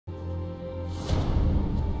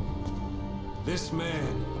This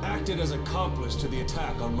man acted as accomplice to the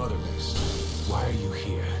attack on Mother Base. Why are you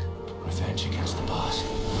here? Revenge against the boss?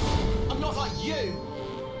 I'm not like you!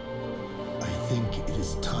 I think it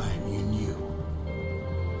is time you knew.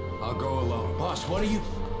 I'll go alone. Boss, what are you...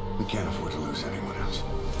 We can't afford to lose anyone else.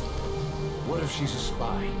 What if she's a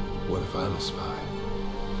spy? What if I'm a spy?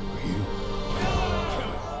 Or you?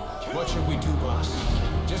 What should we do, boss?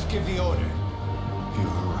 Just give the order. You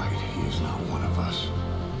are right. He is not one of us.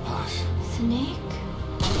 Boss. Snake?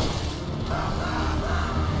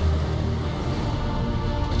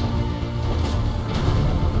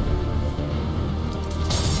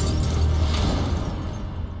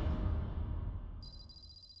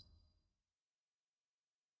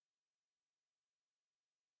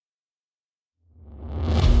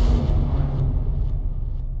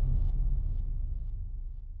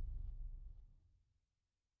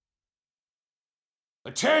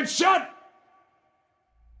 Attention!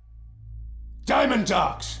 Diamond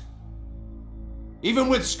Dogs! Even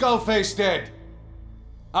with Skullface dead,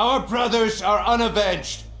 our brothers are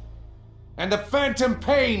unavenged. And the phantom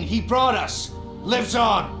pain he brought us lives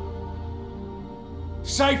on.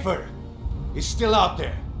 Cypher is still out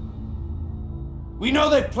there. We know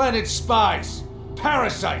they planted spies,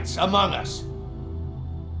 parasites among us.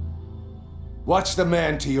 Watch the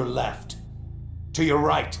man to your left, to your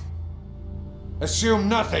right. Assume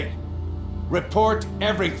nothing. Report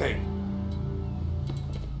everything.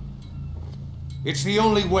 It's the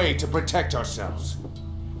only way to protect ourselves.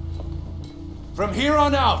 From here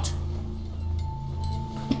on out,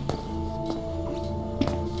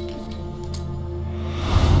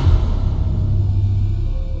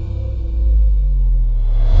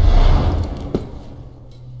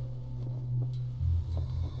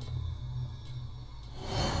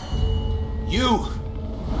 you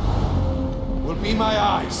will be my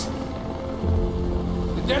eyes.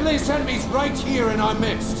 The deadliest enemy's right here in our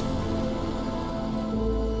midst.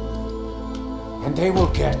 And they will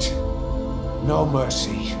get no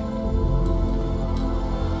mercy.